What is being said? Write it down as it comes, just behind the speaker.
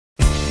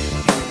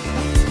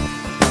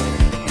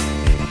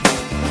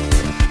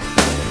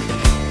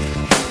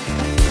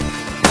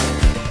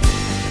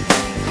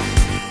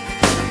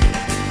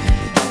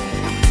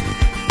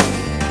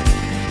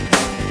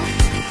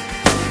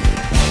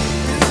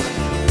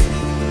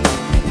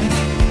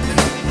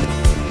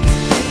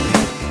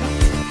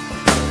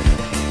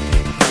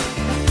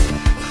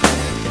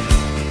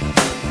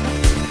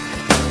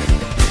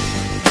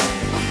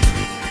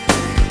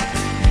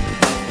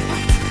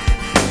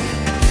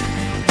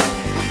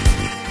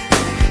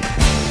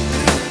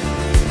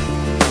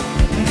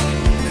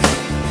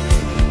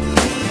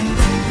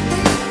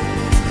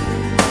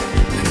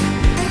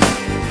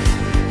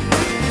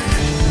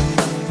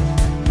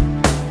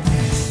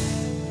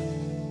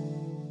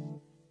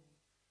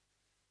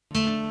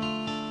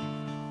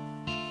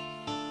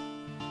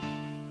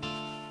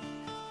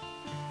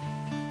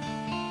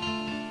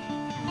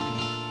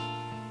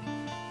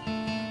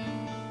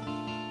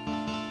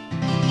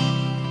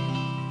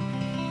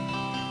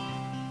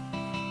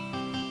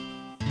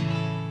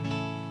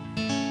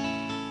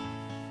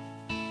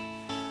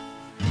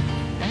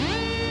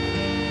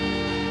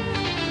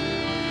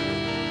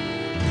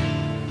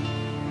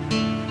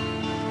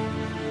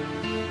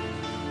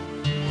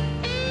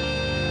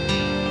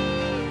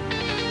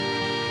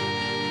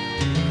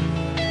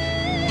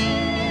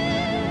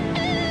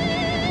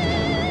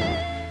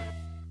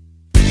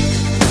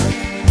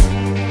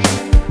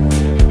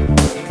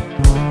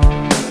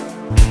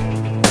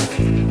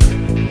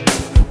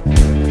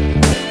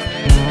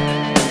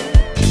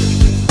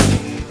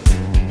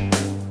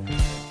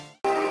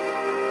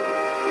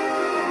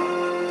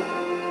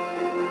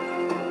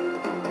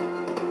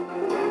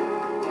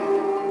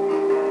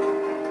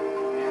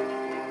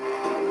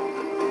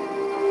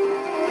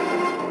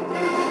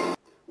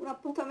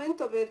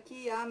appuntamento per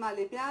chi ama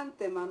le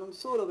piante, ma non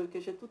solo, perché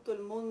c'è tutto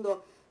il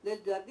mondo del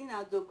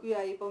giardinaggio qui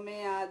a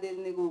Ipomea del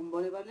Negumbo.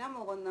 Ne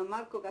parliamo con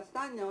Marco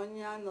Castagna,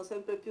 ogni anno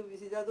sempre più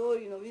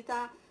visitatori,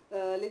 novità,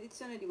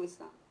 l'edizione di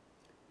quest'anno.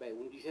 Beh,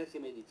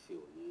 11ª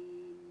edizione.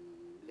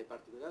 Le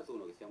particolarità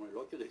sono che siamo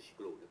nell'occhio del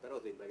ciclone, però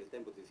sembra che il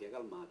tempo si sia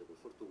calmato per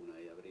fortuna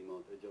e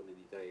avremo 3 giorni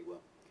di tregua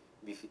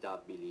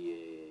visitabili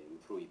e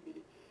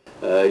fruibili.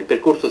 Il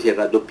percorso si è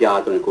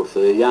raddoppiato nel corso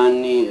degli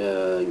anni,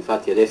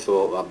 infatti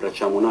adesso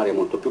abbracciamo un'area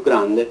molto più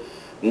grande,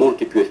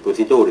 molti più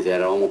espositori. Se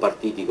eravamo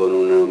partiti con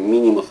un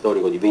minimo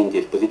storico di 20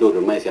 espositori,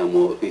 ormai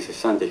siamo sui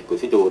 60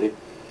 espositori.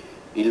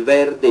 Il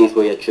verde, i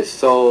suoi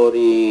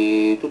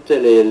accessori, tutte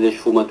le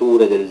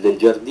sfumature del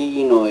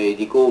giardino e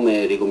di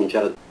come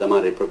ricominciare ad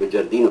amare il proprio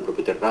giardino, il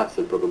proprio terrazzo,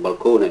 il proprio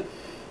balcone,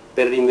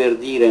 per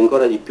rinverdire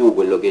ancora di più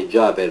quello che è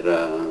già per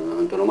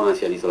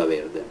antonomasia l'isola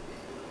verde.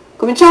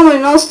 Cominciamo il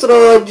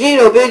nostro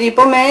giro per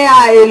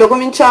Ipomea e lo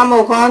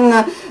cominciamo con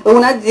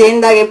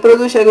un'azienda che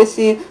produce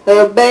questi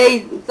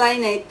bei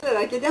zainetti.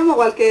 Allora, chiediamo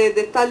qualche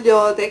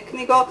dettaglio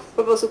tecnico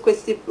proprio su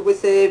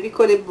queste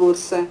piccole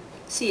borse.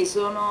 Sì,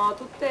 sono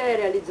tutte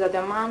realizzate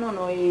a mano,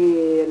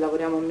 noi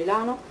lavoriamo a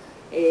Milano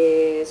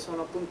e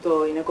sono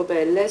appunto in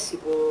ecopelle, si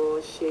può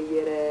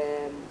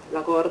scegliere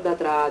la corda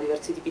tra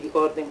diversi tipi di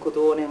corda in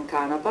cotone e in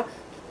canapa,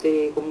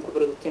 tutti comunque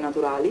prodotti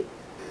naturali.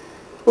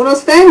 Uno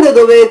stand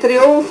dove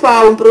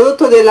trionfa un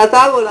prodotto della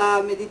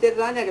tavola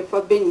mediterranea che fa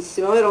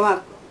benissimo, vero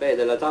Marco? Beh,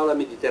 della tavola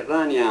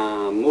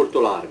mediterranea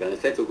molto larga, nel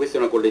senso che questa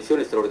è una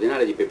collezione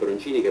straordinaria di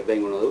peperoncini che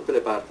vengono da tutte le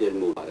parti del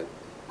mondo.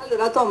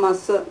 Allora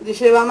Thomas,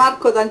 diceva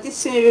Marco,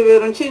 tantissimi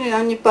peperoncini in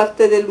ogni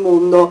parte del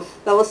mondo.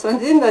 La vostra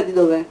azienda di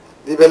dov'è?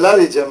 Di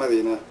Bellari di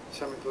Giamarina,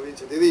 siamo in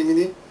provincia di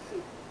Rimini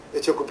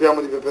e ci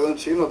occupiamo di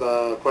peperoncino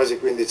da quasi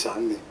 15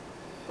 anni.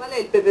 Qual è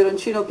il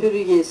peperoncino più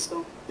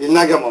richiesto? Il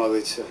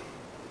Nagamoric.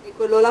 E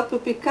quello là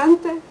più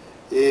piccante?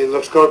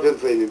 Lo Scorpion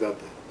Trinidad.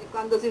 E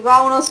quando si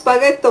fa uno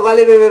spaghetto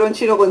quale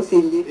peperoncino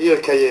consigli? Io il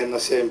Cayenne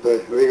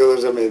sempre,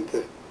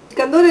 rigorosamente. Il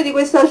candore di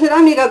questa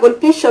ceramica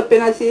colpisce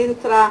appena si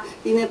entra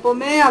in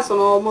Ipomea,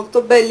 sono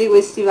molto belli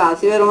questi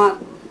vasi, vero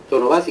Marco?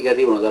 Sono vasi che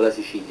arrivano dalla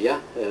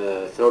Sicilia,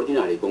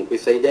 straordinari, con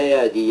questa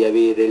idea di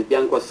avere il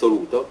bianco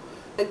assoluto.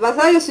 Il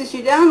vasaio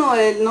siciliano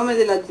è il nome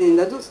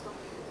dell'azienda, giusto?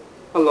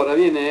 Allora,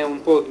 viene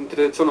un po' di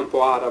tradizione un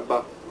po'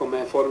 araba,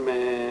 come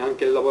forme,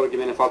 anche il lavoro che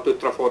viene fatto, il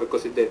traforo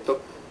cosiddetto,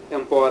 è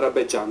un po'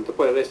 arabeggiante,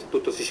 poi il resto è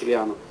tutto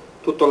siciliano,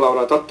 tutto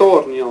lavorato a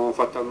tornio,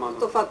 fatto a mano.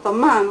 Tutto fatto a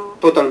mano?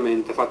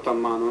 Totalmente fatto a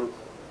mano.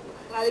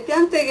 Tra le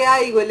piante che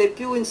hai, quelle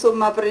più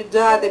insomma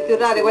pregiate, più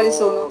rare, quali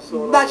sono?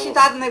 Da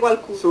citarne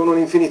qualcuno. Sono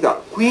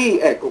un'infinità. Qui,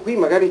 ecco, qui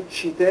magari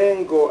ci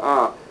tengo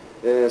a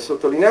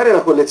sottolineare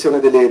la collezione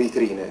delle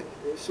eritrine.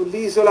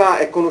 Sull'isola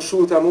è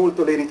conosciuta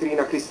molto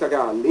l'eritrina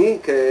cristagalli,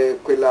 che è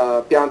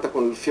quella pianta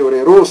con il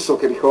fiore rosso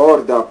che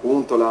ricorda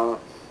appunto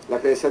la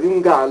cresta di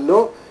un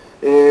gallo.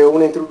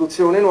 Una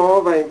introduzione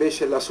nuova è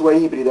invece la sua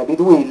ibrida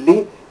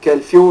Midwilly, che è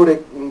il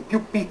fiore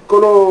più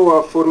piccolo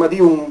a forma di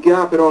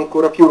unghia, però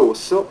ancora più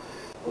rosso.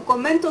 Un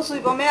commento su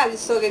Ipomea,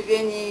 visto che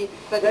vieni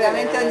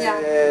praticamente ogni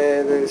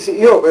anno.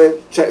 Sì,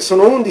 cioè,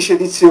 sono 11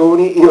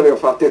 edizioni, io le ho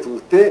fatte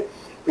tutte,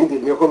 quindi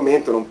il mio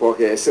commento non può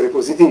che essere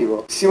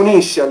positivo. Si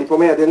unisce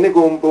all'Ipomea del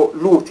Negombo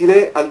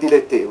l'utile al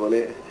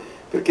dilettevole,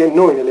 perché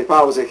noi nelle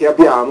pause che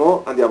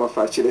abbiamo andiamo a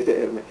farci le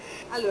terme.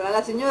 Allora,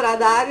 la signora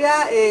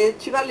Daria,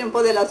 ci parli un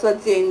po' della sua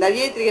azienda,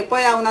 Vietri, che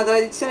poi ha una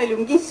tradizione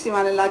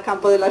lunghissima nel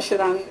campo della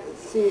ceramica.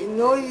 Sì,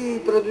 noi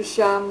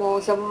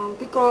produciamo, siamo un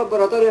piccolo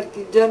laboratorio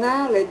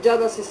artigianale, già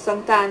da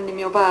 60 anni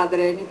mio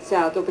padre ha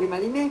iniziato prima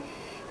di me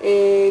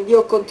e io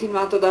ho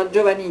continuato da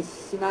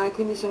giovanissima,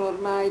 quindi sono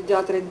ormai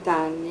già 30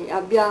 anni.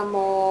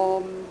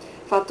 Abbiamo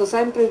fatto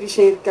sempre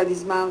ricerca di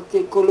smalti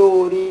e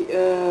colori,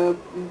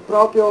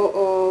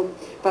 proprio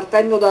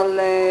partendo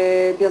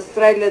dalle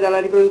piastrelle, dalla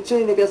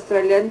riproduzione delle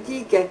piastrelle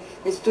antiche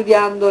e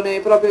studiandone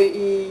proprio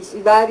i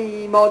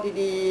vari modi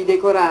di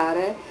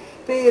decorare.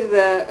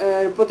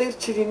 Per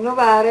poterci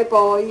rinnovare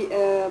poi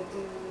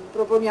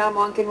proponiamo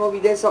anche nuovi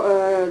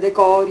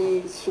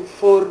decori su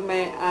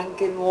forme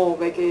anche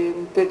nuove che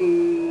per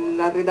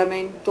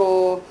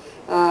l'arredamento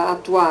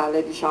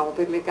attuale, diciamo,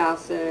 per le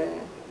case.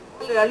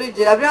 Allora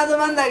Luigi, la prima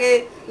domanda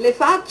che le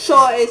faccio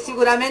e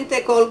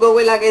sicuramente colgo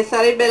quella che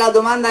sarebbe la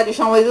domanda,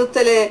 diciamo, di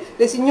tutte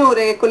le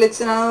signore che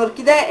collezionano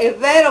orchidee: è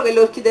vero che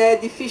l'orchidea è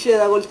difficile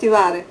da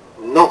coltivare?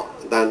 No,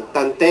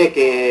 tant'è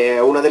che è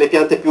una delle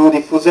piante più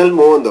diffuse al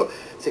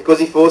mondo. Se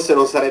così fosse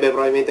non sarebbe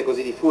probabilmente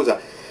così diffusa,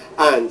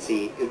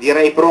 anzi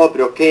direi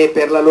proprio che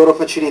per la loro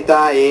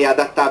facilità e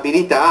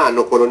adattabilità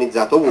hanno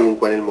colonizzato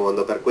ovunque nel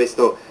mondo, per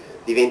questo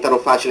diventano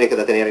facili anche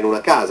da tenere in una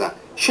casa,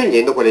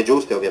 scegliendo quelle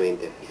giuste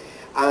ovviamente.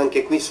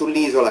 Anche qui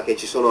sull'isola che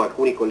ci sono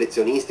alcuni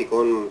collezionisti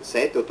con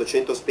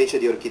 700-800 specie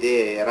di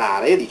orchidee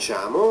rare,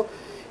 diciamo,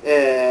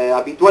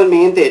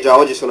 abitualmente già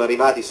oggi sono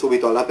arrivati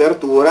subito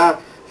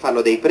all'apertura,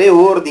 fanno dei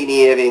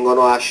preordini e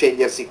vengono a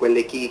scegliersi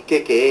quelle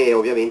chicche che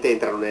ovviamente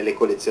entrano nelle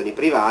collezioni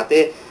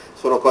private.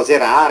 Sono cose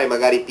rare,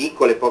 magari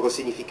piccole, poco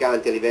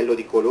significanti a livello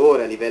di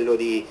colore, a livello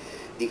di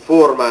di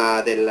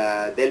forma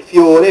del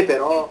fiore,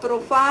 però Il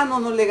profano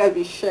non le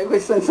capisce,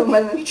 questo insomma.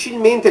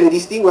 difficilmente ne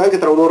distingue anche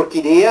tra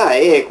un'orchidea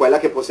e quella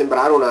che può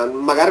sembrare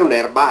magari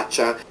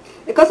un'erbaccia.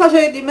 E cosa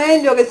c'è di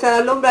meglio che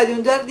stare all'ombra di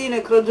un giardino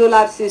e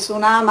crogiolarsi su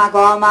un'amaca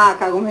o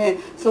amaca, come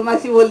insomma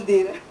si vuol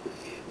dire?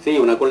 Sì,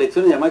 una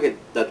collezione di amache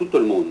da tutto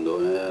il mondo,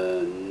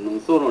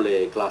 non sono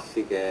le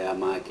classiche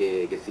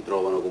amache che si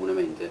trovano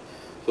comunemente,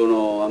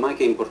 sono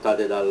amache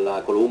importate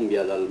dalla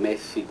Colombia, dal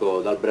Messico,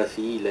 dal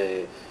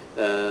Brasile,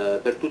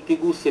 per tutti i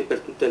gusti e per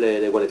tutte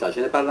le qualità. Ce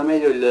ne parla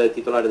meglio il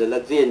titolare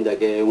dell'azienda,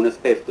 che è un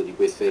esperto di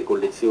queste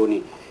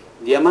collezioni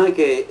di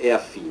amache e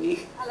affini.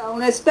 Allora,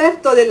 un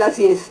esperto della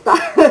siesta,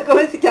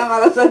 come si chiama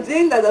la sua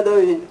azienda, da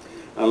dove viene?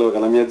 Allora,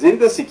 la mia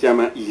azienda si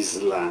chiama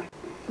Isla.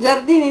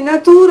 Giardini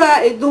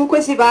natura, e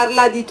dunque si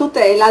parla di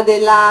tutela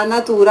della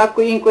natura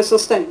qui in questo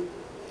stand.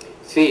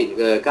 Sì,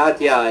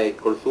 Katia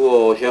col suo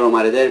Oceano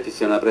Mare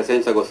Delfis è una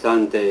presenza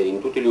costante in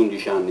tutti gli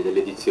 11 anni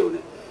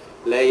dell'edizione.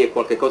 Lei è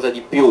qualcosa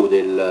di più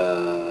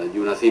di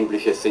una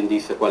semplice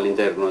stendista qua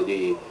all'interno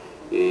di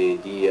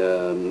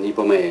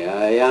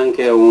Ipomea, è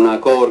anche una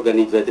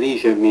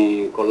co-organizzatrice,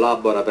 mi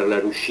collabora per la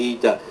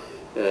riuscita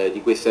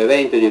di questo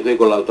evento e dei suoi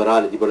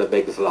collaterali tipo le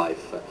Bags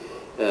Life.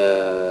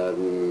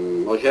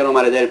 Oceano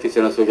Mare Delfis è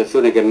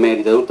un'associazione che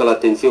merita tutta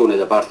l'attenzione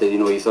da parte di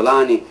noi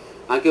isolani,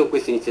 anche con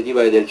questa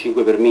iniziativa del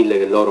 5 per 1000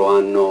 che loro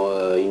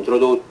hanno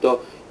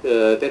introdotto,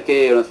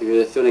 perché è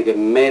un'associazione che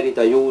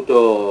merita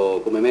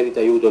aiuto, come merita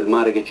aiuto il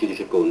mare che ci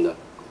circonda.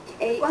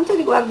 Per quanto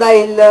riguarda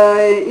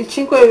il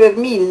 5 per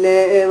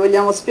 1000,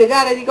 vogliamo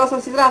spiegare di cosa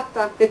si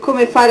tratta e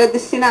come fare a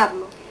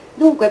destinarlo?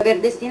 Dunque, per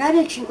destinare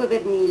il 5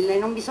 per 1000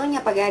 non bisogna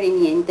pagare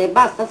niente,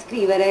 basta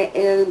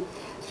scrivere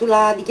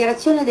sulla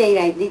dichiarazione dei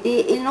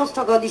redditi il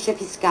nostro codice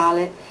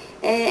fiscale.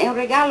 È un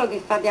regalo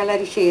che fate alla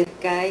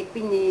ricerca e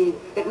quindi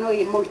per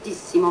noi è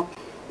moltissimo.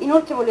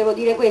 Inoltre volevo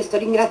dire questo,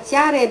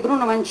 ringraziare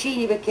Bruno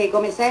Mancini perché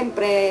come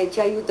sempre ci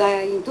aiuta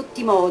in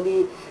tutti i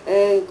modi,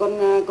 con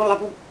la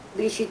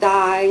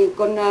pubblicità,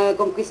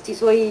 con queste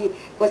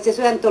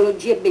sue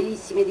antologie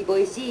bellissime di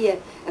poesie.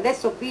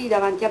 Adesso qui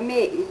davanti a me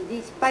il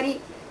Dispari,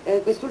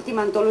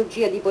 quest'ultima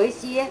antologia di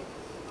poesie,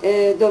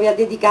 dove ha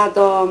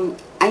dedicato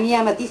ai miei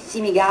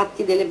amatissimi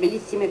gatti delle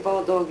bellissime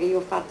foto che io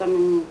ho fatto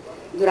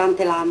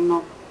durante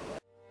l'anno.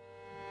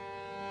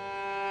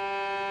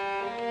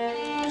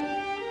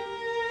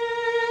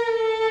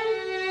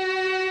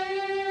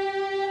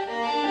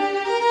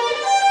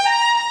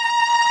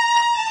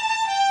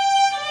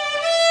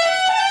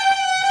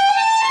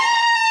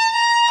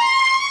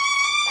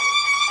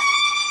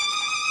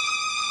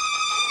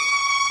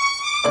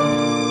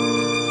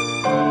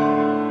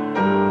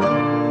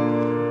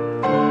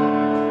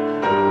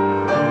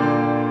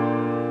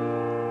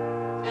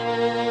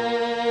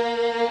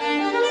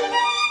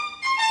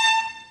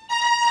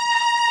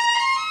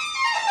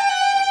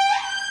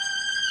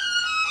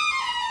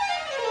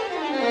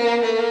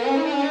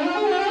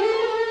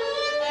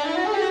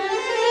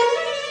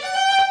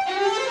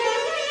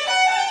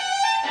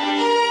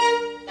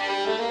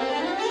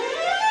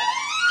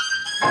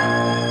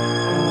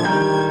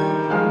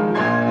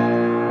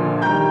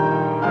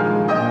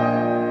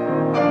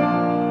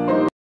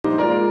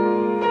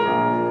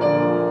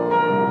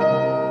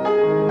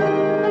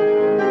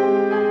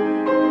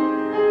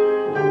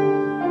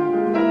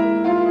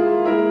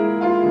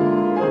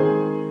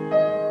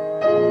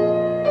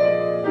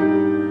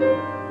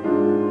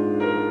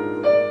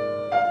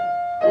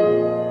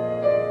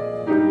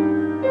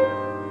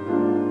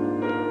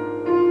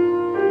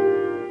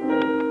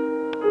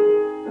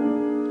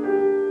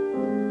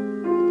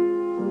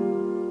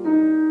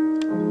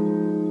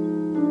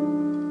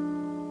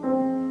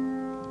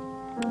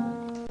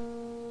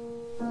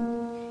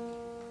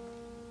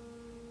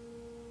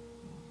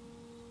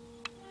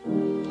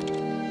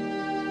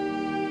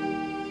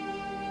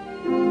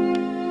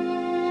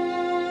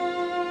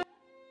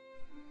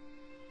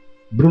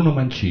 Bruno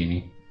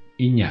Mancini,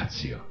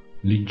 Ignazio,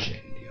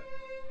 l'incendio.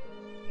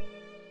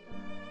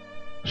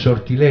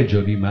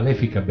 Sortilegio di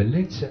malefica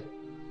bellezza,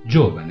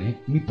 giovane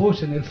mi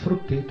pose nel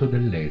frutteto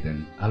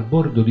dell'Eden, al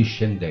bordo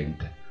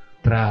discendente,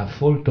 tra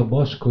folto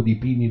bosco di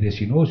pini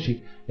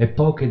resinosi e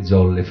poche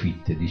zolle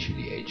fitte di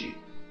ciliegi,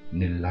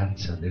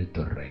 nell'ansa del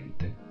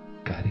torrente,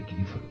 carichi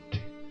di frutti.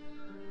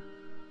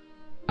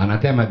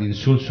 Anatema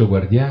d'insulso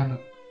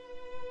guardiano,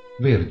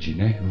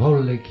 Vergine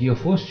volle ch'io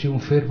fossi un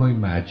fermo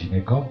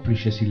immagine,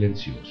 complice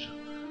silenzioso,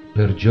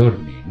 per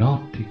giorni,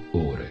 notti,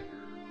 ore,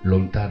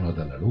 lontano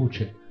dalla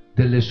luce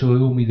delle sue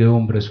umide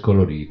ombre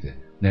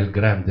scolorite, nel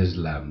grande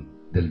slam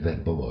del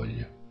verbo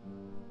voglio.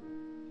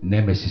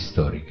 Nemesi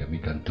storica mi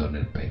cantò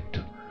nel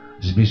petto,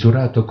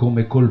 smisurato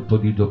come colpo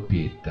di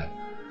doppietta.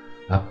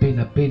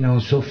 Appena appena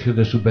un soffio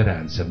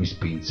d'esuberanza mi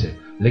spinse,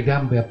 le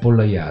gambe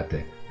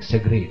appollaiate,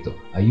 segreto,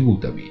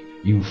 aiutami,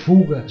 in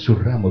fuga sul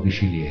ramo di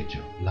ciliegio,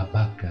 la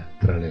bacca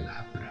tra le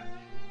labbra.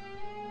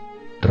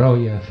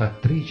 Troia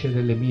fattrice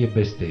delle mie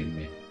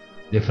bestemmie,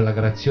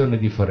 deflagrazione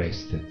di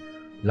foreste,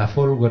 la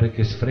folgore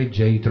che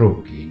sfreggia i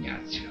tronchi,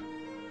 Ignazio.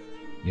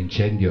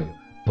 L'incendio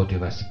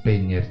poteva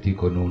spegnerti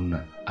con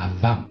un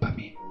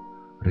avvampami,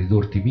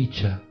 ridurti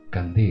viccia,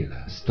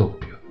 candela,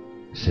 stoppio,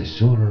 se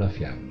solo la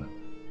fiamma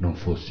non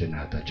fosse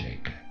nata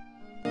cieca.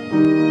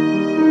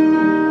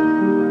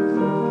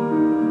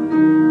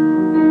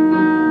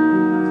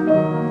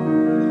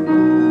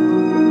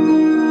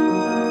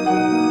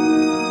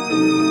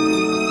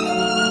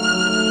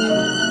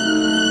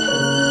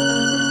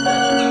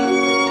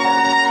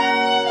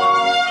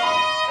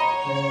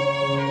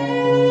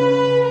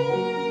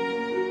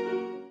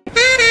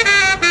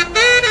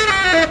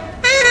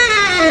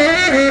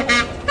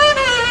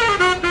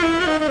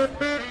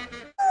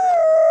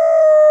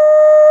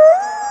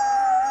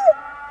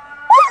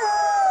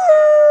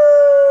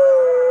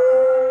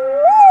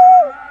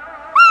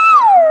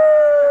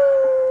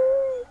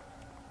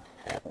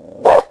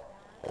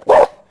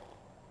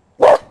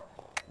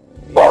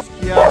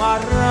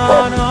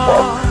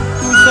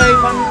 Tu sei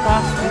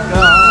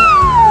fantastica,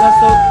 là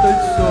sotto il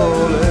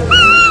sole,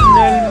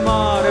 nel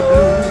mare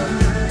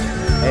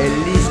blu, e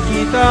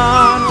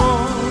l'ischitano,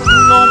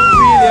 non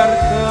fili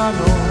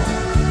arcano,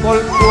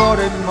 col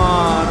cuore in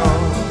mano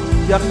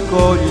ti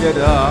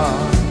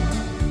accoglierà.